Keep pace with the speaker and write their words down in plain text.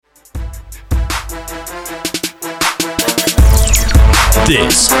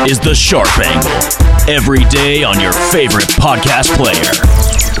This is The Sharp Angle, every day on your favorite podcast player.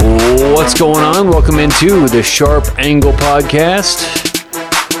 What's going on? Welcome into The Sharp Angle Podcast.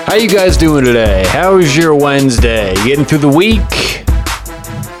 How you guys doing today? How's your Wednesday? You getting through the week?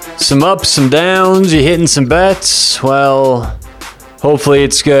 Some ups, some downs? You hitting some bets? Well, hopefully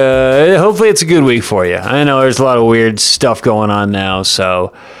it's good. Hopefully it's a good week for you. I know there's a lot of weird stuff going on now,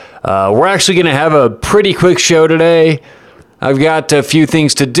 so we're actually going to have a pretty quick show today. I've got a few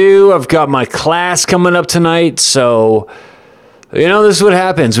things to do. I've got my class coming up tonight, so you know, this is what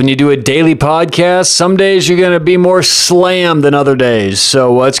happens when you do a daily podcast. Some days you're going to be more slammed than other days.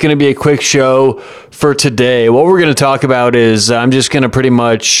 So it's going to be a quick show for today. What we're going to talk about is I'm just going to pretty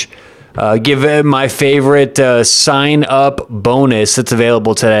much give my favorite sign-up bonus that's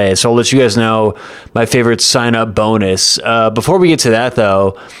available today. So I'll let you guys know my favorite sign-up bonus. Before we get to that,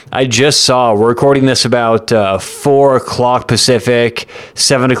 though, I just saw, we're recording this about 4 o'clock Pacific,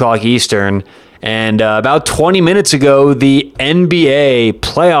 7 o'clock Eastern. And about 20 minutes ago, the NBA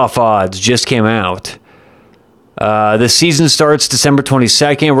playoff odds just came out. The season starts December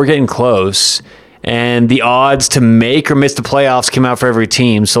 22nd. We're getting close. And the odds to make or miss the playoffs came out for every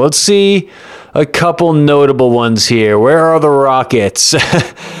team. So let's see a couple notable ones here. Where are the Rockets?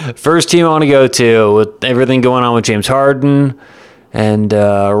 First team I want to go to with everything going on with James Harden. And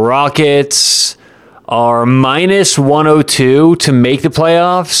Rockets are minus 102 to make the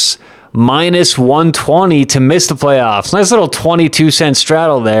playoffs. Minus 120 to miss the playoffs. Nice little 22-cent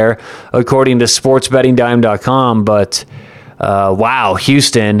straddle there, according to sportsbettingdime.com. But, wow,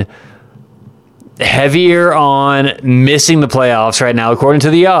 Houston, heavier on missing the playoffs right now, according to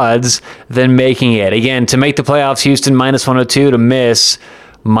the odds, than making it. Again, to make the playoffs, Houston, minus 102. To miss,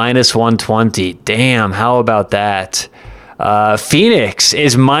 minus 120. Damn, how about that? Phoenix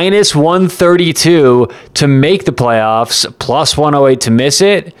is minus 132 to make the playoffs, plus 108 to miss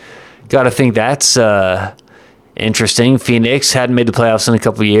it. Got to think that's interesting. Phoenix hadn't made the playoffs in a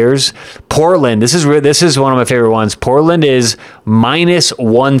couple of years. Portland, this is one of my favorite ones. Portland is minus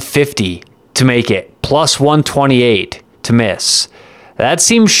 150 to make it, plus 128 to miss. That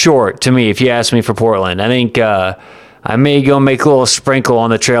seems short to me if you ask me for Portland. I think I may go make a little sprinkle on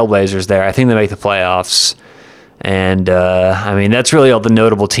the Trailblazers there. I think they make the playoffs. And, I mean, that's really all the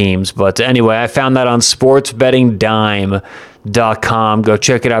notable teams. But anyway, I found that on sportsbettingdime.com. Go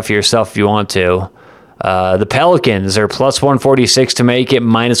check it out for yourself if you want to. The Pelicans are plus 146 to make it,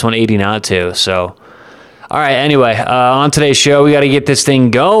 minus 180 not to. So, all right, anyway, on today's show, we got to get this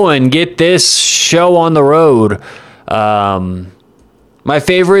thing going, get this show on the road. My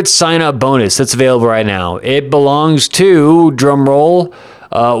favorite sign-up bonus that's available right now. It belongs to, drumroll,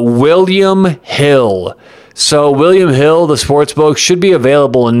 William Hill. So William Hill, the sportsbook, should be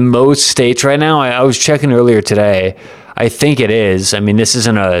available in most states right now. I was checking earlier today. I think it is. I mean, this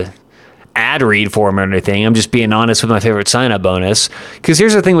isn't a ad read for him or anything. I'm just being honest with my favorite sign-up bonus. Because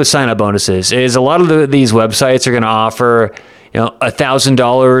here's the thing with sign-up bonuses is a lot of these websites are going to offer, you know,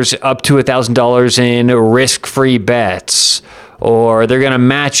 $1,000 up to $1,000 in risk-free bets. Or they're going to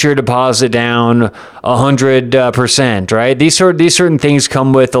match your deposit down 100%, right? These certain things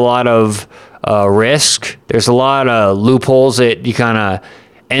come with a lot of risk. There's a lot of loopholes that you kind of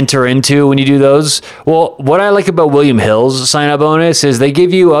enter into when you do those. Well, what I like about William Hill's sign-up bonus is they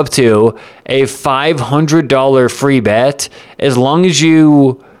give you up to a $500 free bet as long as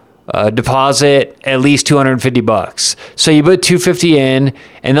you deposit at least $250. So you put $250 in,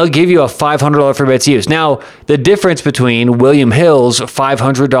 and they'll give you a $500 free bet to use. Now, the difference between William Hill's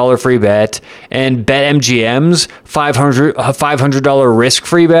 $500 free bet and BetMGM's $500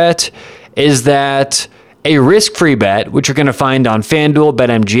 risk-free bet is that a risk-free bet, which you're going to find on FanDuel,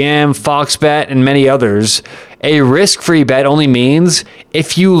 BetMGM, FoxBet, and many others, a risk-free bet only means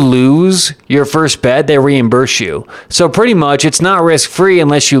if you lose your first bet, they reimburse you. So pretty much it's not risk-free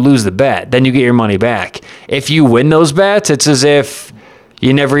unless you lose the bet. Then you get your money back. If you win those bets, it's as if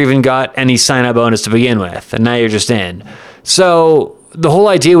you never even got any sign-up bonus to begin with, and now you're just in. So the whole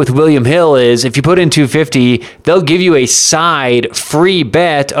idea with William Hill is if you put in $250, they'll give you a side free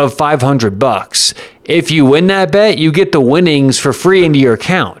bet of $500. If you win that bet, you get the winnings for free into your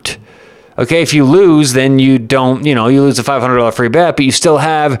account. Okay, if you lose, then you don't, you lose a $500 free bet, but you still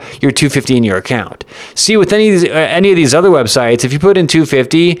have your $250 in your account. See, with any of these other websites, if you put in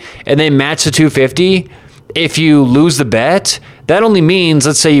 $250 and they match the $250, if you lose the bet, that only means,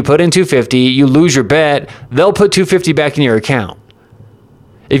 let's say you put in $250, you lose your bet, they'll put $250 back in your account.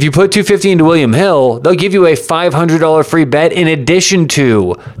 If you put $250 into William Hill, they'll give you a $500 free bet in addition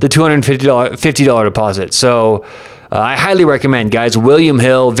to the $250 deposit. So I highly recommend, guys. William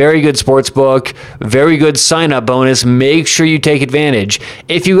Hill, very good sports book, very good sign-up bonus. Make sure you take advantage.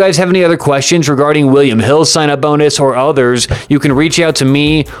 If you guys have any other questions regarding William Hill's sign-up bonus or others, you can reach out to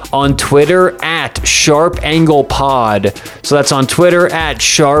me on Twitter at Sharp Angle Pod. So that's on Twitter at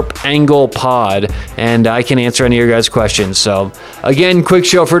Sharp Angle Pod, and I can answer any of your guys' questions. So again, quick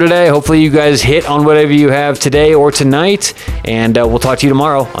show for today. Hopefully you guys hit on whatever you have today or tonight, and we'll talk to you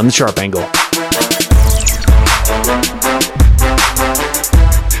tomorrow on the Sharp Angle.